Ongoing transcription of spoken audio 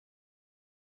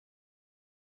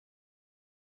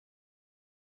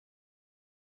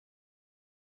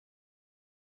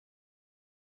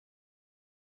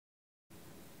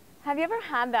Have you ever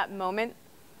had that moment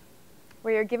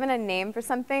where you're given a name for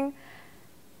something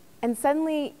and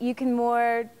suddenly you can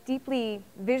more deeply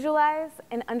visualize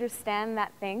and understand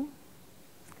that thing?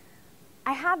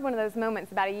 I had one of those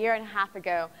moments about 1.5 years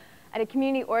ago at a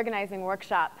community organizing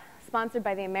workshop sponsored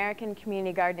by the American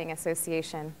Community Gardening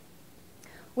Association.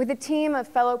 With a team of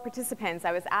fellow participants,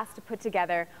 I was asked to put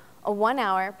together a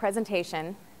 1-hour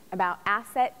presentation about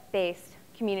asset-based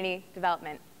community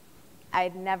development. I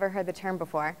had never heard the term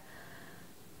before.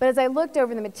 But as I looked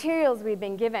over the materials we'd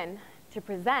been given to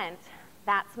present,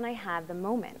 that's when I had the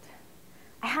moment.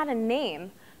 I had a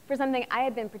name for something I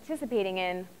had been participating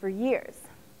in for years.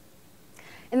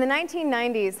 In the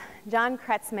 1990s, John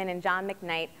Kretzmann and John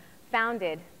McKnight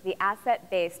founded the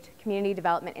Asset-Based Community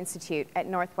Development Institute at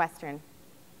Northwestern.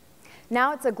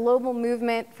 Now it's a global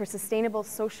movement for sustainable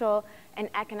social and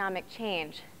economic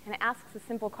change, and it asks a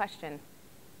simple question.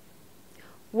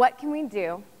 What can we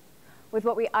do with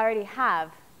what we already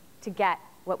have to get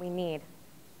what we need?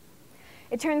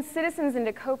 It turns citizens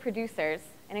into co-producers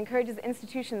and encourages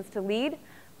institutions to lead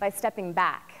by stepping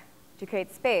back to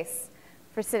create space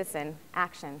for citizen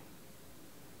action.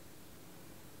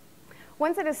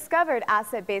 Once I discovered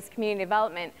asset-based community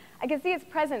development, I could see its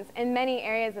presence in many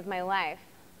areas of my life.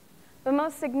 But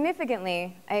most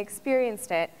significantly, I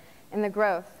experienced it in the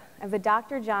growth of the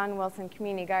Dr. John Wilson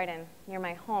Community Garden near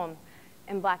my home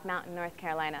in Black Mountain, North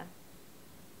Carolina.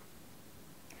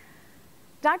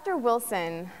 Dr.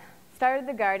 Wilson started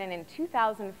the garden in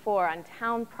 2004 on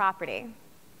town property.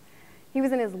 He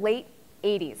was in his late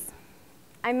 80s.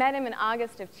 I met him in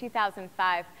August of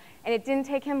 2005, and it didn't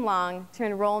take him long to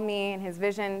enroll me in his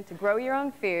vision to grow your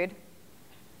own food,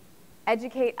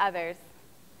 educate others,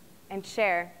 and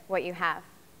share what you have.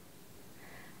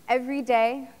 Every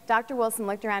day, Dr. Wilson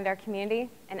looked around our community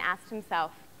and asked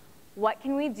himself, what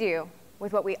can we do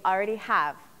with what we already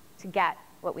have to get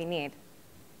what we need?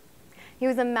 He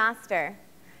was a master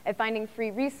at finding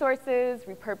free resources,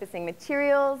 repurposing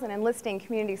materials, and enlisting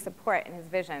community support in his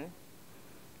vision.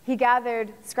 He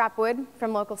gathered scrap wood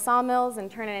from local sawmills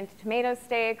and turned it into tomato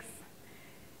stakes.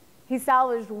 He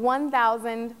salvaged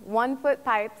 1,000 one-foot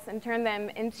pipes and turned them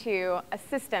into a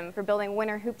system for building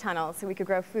winter hoop tunnels so we could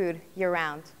grow food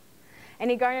year-round. And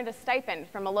he garnered a stipend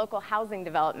from a local housing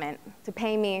development to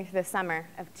pay me for the summer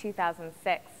of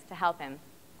 2006 to help him.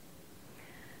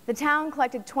 The town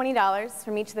collected $20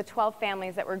 from each of the 12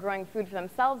 families that were growing food for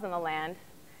themselves on the land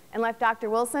and left Dr.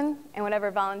 Wilson and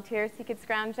whatever volunteers he could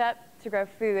scrounge up to grow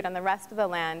food on the rest of the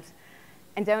land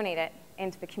and donate it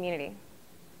into the community.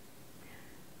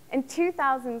 In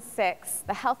 2006,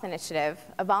 the Health Initiative,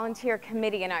 a volunteer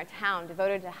committee in our town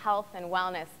devoted to health and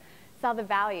wellness, saw the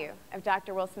value of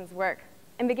Dr. Wilson's work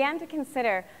and began to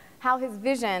consider how his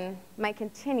vision might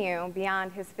continue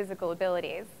beyond his physical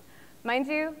abilities. Mind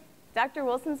you, Dr.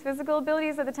 Wilson's physical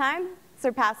abilities at the time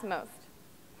surpassed most.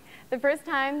 The first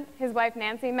time his wife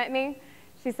Nancy met me,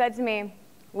 she said to me,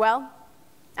 "Well,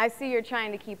 I see you're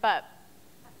trying to keep up."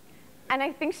 And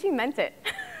I think she meant it.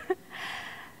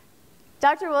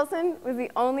 Dr. Wilson was the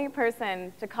only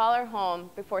person to call her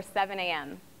home before 7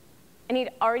 a.m., and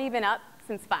he'd already been up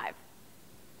since 5.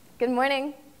 "Good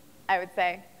morning," I would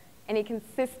say, and he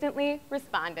consistently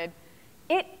responded,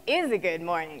 "It is a good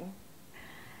morning."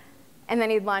 And then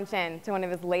he'd launch into one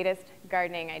of his latest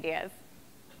gardening ideas.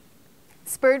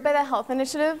 Spurred by the Health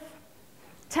Initiative,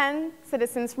 10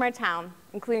 citizens from our town,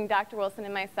 including Dr. Wilson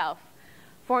and myself,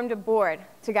 formed a board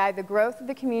to guide the growth of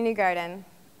the community garden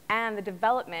and the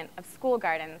development of school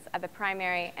gardens at the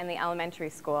primary and the elementary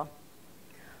school.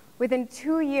 Within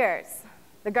 2 years,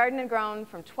 the garden had grown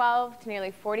from 12 to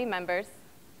nearly 40 members.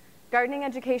 Gardening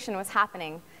education was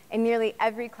happening in nearly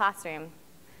every classroom,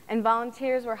 and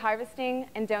volunteers were harvesting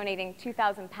and donating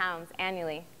 2,000 pounds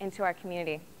annually into our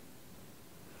community.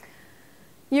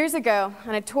 Years ago,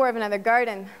 on a tour of another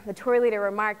garden, the tour leader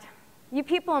remarked, "You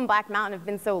people in Black Mountain have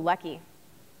been so lucky."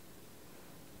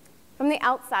 From the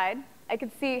outside, I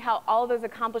could see how all those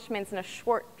accomplishments in a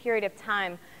short period of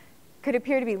time could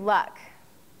appear to be luck.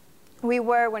 We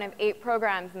were one of 8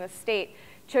 programs in the state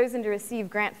chosen to receive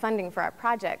grant funding for our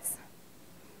projects.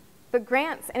 But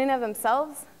grants, in and of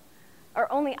themselves,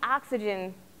 are only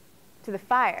oxygen to the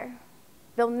fire.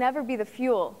 They'll never be the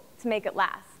fuel to make it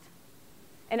last.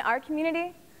 In our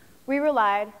community, we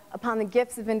relied upon the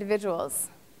gifts of individuals,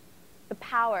 the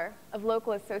power of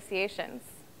local associations,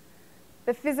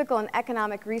 the physical and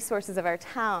economic resources of our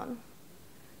town,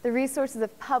 the resources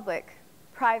of public,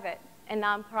 private, and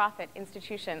nonprofit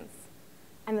institutions,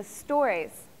 and the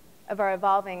stories of our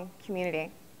evolving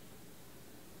community.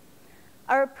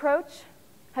 Our approach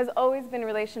has always been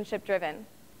relationship-driven.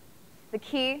 The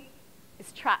key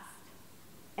is trust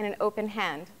in an open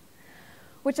hand,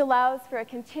 which allows for a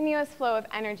continuous flow of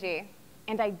energy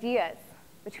and ideas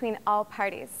between all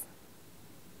parties.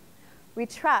 We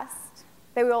trust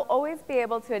that we will always be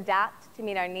able to adapt to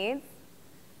meet our needs,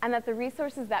 and that the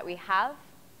resources that we have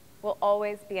will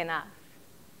always be enough.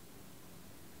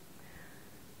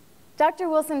 Dr.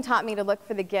 Wilson taught me to look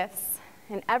for the gifts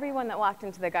in everyone that walked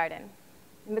into the garden.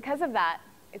 And because of that,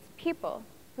 it's people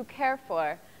who care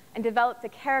for and develop the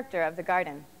character of the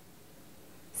garden.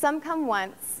 Some come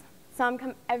once, some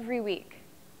come every week.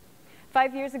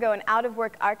 5 years ago, an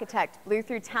out-of-work architect blew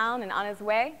through town and on his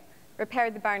way,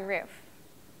 repaired the barn roof.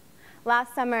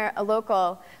 Last summer, a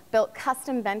local built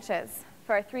custom benches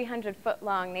for our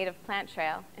 300-foot-long native plant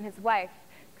trail, and his wife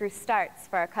grew starts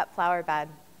for our cut flower bed.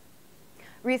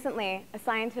 Recently, a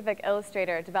scientific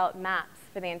illustrator developed maps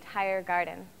for the entire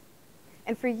garden.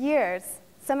 And for years,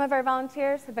 some of our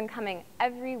volunteers have been coming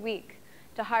every week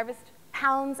to harvest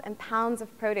pounds and pounds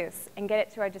of produce and get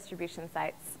it to our distribution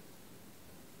sites.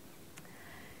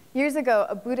 Years ago,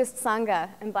 a Buddhist Sangha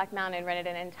in Black Mountain rented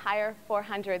an entire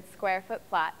 400-square-foot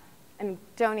plot and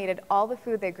donated all the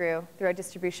food they grew through our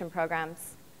distribution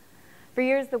programs. For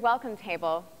years, the Welcome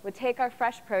Table would take our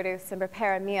fresh produce and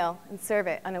prepare a meal and serve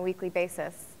it on a weekly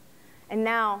basis. And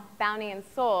now, Bounty and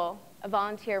Soul, a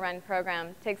volunteer-run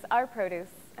program, takes our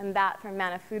produce and that from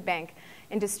Manna Food Bank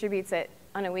and distributes it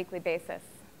on a weekly basis.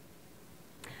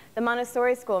 The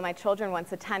Montessori school my children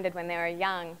once attended when they were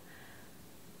young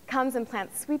comes and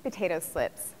plants sweet potato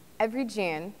slips every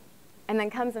June, and then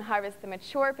comes and harvests the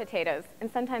mature potatoes,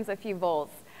 and sometimes a few voles,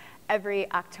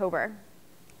 every October.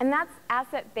 And that's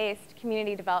asset-based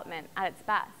community development at its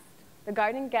best. The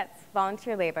garden gets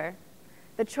volunteer labor,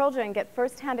 the children get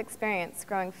first-hand experience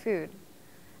growing food,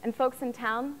 and folks in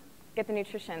town get the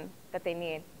nutrition that they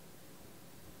need.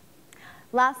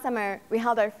 Last summer, we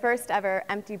held our first ever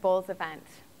Empty Bowls event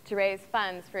to raise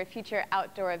funds for a future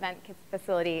outdoor event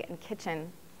facility and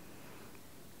kitchen.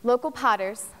 Local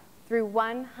potters threw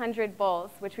 100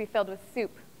 bowls, which we filled with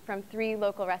soup from 3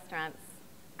 local restaurants.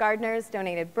 Gardeners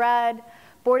donated bread.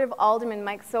 Board of Alderman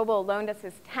Mike Sobel loaned us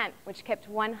his tent, which kept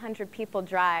 100 people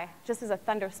dry, just as a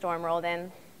thunderstorm rolled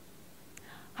in.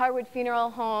 Harwood Funeral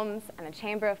Homes and the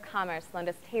Chamber of Commerce loaned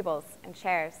us tables and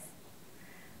chairs.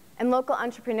 And local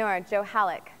entrepreneur Joe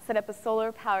Halleck set up a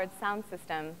solar-powered sound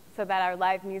system so that our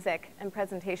live music and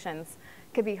presentations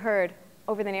could be heard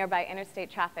over the nearby interstate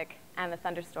traffic and the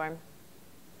thunderstorm.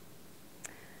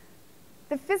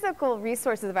 The physical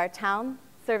resources of our town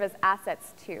serve as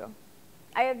assets, too.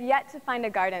 I have yet to find a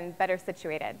garden better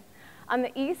situated. On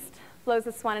the east flows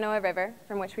the Swannanoa River,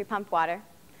 from which we pump water.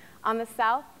 On the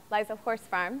south lies a horse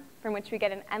farm, from which we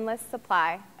get an endless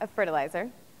supply of fertilizer.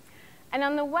 And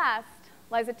on the west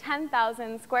lies a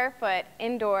 10,000-square-foot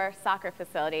indoor soccer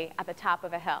facility at the top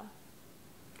of a hill.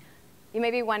 You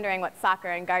may be wondering what soccer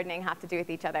and gardening have to do with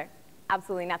each other.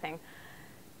 Absolutely nothing.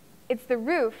 It's the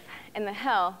roof and the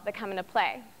hill that come into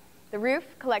play. The roof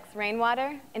collects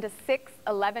rainwater into 6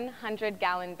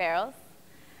 1,100-gallon barrels,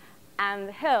 and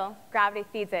the hill, gravity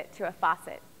feeds it to a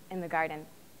faucet in the garden.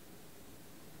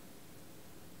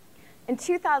 In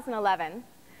 2011,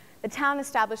 the town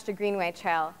established a greenway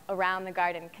trail around the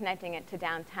garden, connecting it to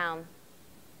downtown.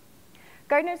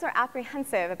 Gardeners were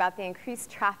apprehensive about the increased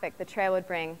traffic the trail would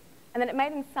bring, and that it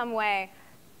might in some way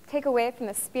take away from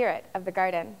the spirit of the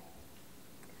garden.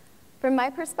 From my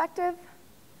perspective,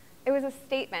 it was a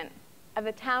statement of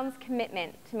the town's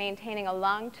commitment to maintaining a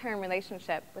long-term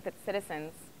relationship with its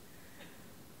citizens.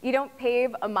 You don't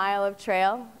pave a mile of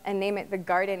trail and name it the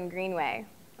Garden Greenway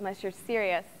unless you're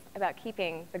serious about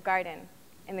keeping the garden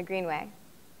in the greenway.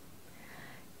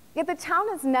 Yet the town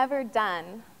has never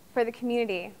done for the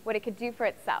community what it could do for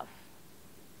itself.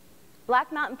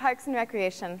 Black Mountain Parks and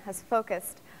Recreation has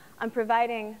focused on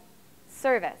providing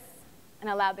service and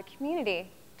allowed the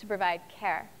community to provide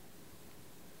care.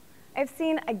 I've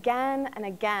seen again and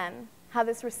again how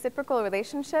this reciprocal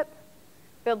relationship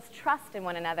builds trust in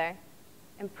one another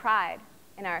and pride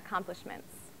in our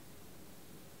accomplishments.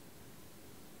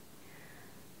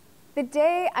 The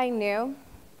day I knew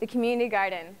the community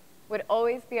garden would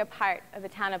always be a part of the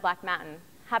town of Black Mountain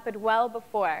happened well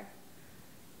before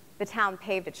the town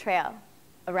paved a trail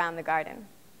around the garden.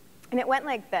 And it went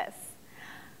like this.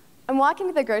 I'm walking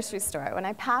to the grocery store when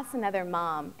I pass another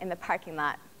mom in the parking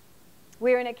lot.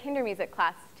 We were in a kinder music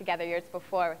class together years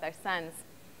before with our sons.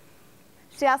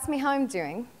 She asks me how I'm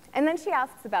doing, and then she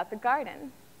asks about the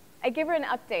garden. I give her an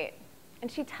update,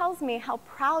 and she tells me how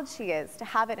proud she is to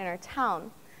have it in her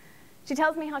town. She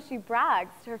tells me how she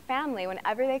brags to her family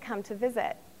whenever they come to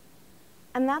visit.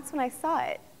 And that's when I saw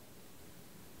it.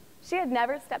 She had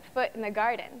never stepped foot in the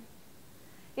garden.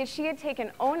 Yet she had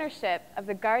taken ownership of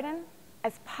the garden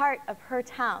as part of her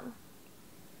town.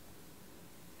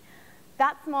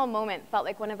 That small moment felt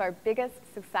like one of our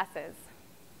biggest successes,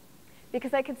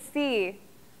 because I could see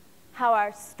how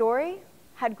our story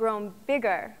had grown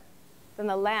bigger than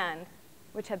the land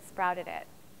which had sprouted it.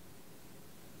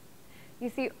 You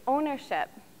see, ownership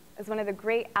is one of the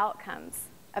great outcomes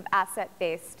of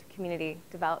asset-based community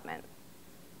development.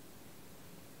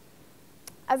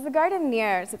 As the garden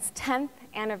nears its 10th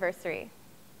anniversary,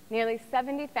 nearly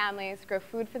 70 families grow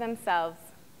food for themselves,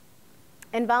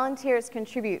 and volunteers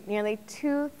contribute nearly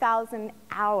 2,000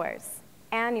 hours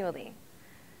annually,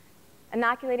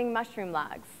 inoculating mushroom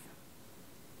logs,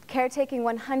 caretaking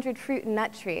 100 fruit and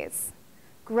nut trees,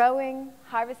 growing,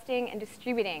 harvesting, and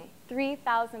distributing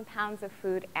 3,000 pounds of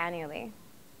food annually.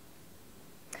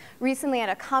 Recently at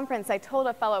a conference, I told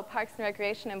a fellow Parks and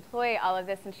Recreation employee all of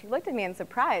this, and she looked at me in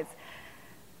surprise.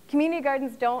 Community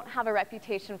gardens don't have a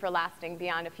reputation for lasting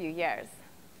beyond a few years,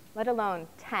 let alone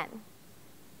 10.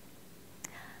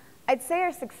 I'd say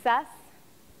our success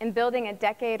in building a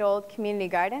decade-old community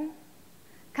garden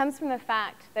comes from the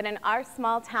fact that in our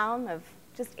small town of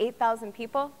just 8,000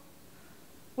 people,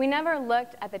 we never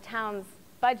looked at the town's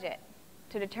budget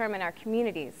to determine our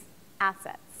community's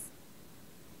assets.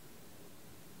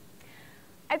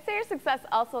 I'd say our success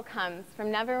also comes from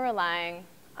never relying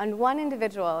on one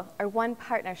individual or one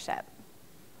partnership.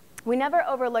 We never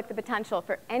overlooked the potential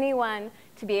for anyone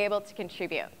to be able to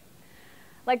contribute.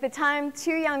 Like the time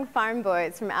 2 young farm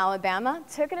boys from Alabama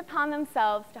took it upon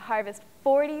themselves to harvest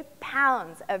 40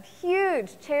 pounds of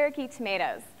huge Cherokee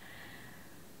tomatoes.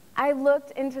 I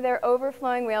looked into their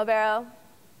overflowing wheelbarrow,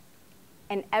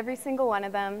 and every single one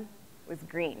of them was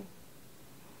green.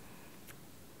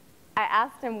 I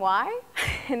asked them why,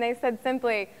 and they said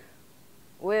simply,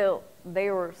 well,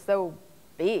 they were so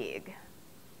big.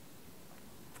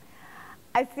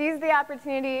 I seized the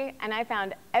opportunity, and I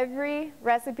found every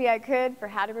recipe I could for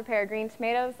how to prepare green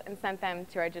tomatoes and sent them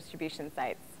to our distribution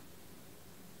sites.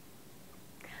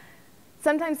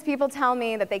 Sometimes people tell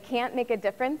me that they can't make a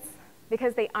difference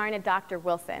because they aren't a Dr.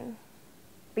 Wilson,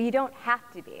 but you don't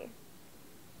have to be.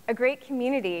 A great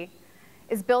community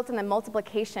is built on the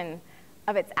multiplication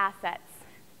of its assets,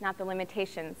 not the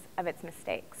limitations of its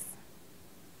mistakes.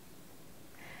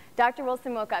 Dr.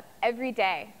 Wilson woke up every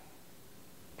day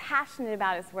passionate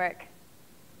about his work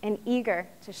and eager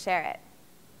to share it.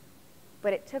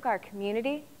 But it took our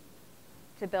community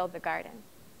to build the garden.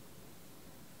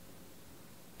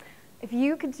 If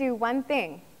you could do one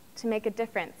thing to make a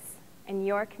difference in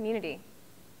your community,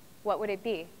 what would it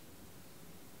be?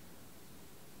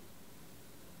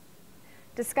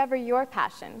 Discover your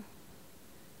passion.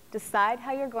 Decide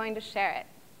how you're going to share it.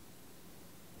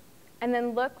 And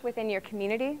then look within your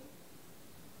community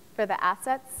for the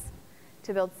assets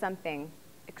to build something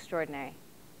extraordinary.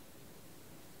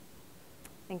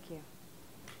 Thank you.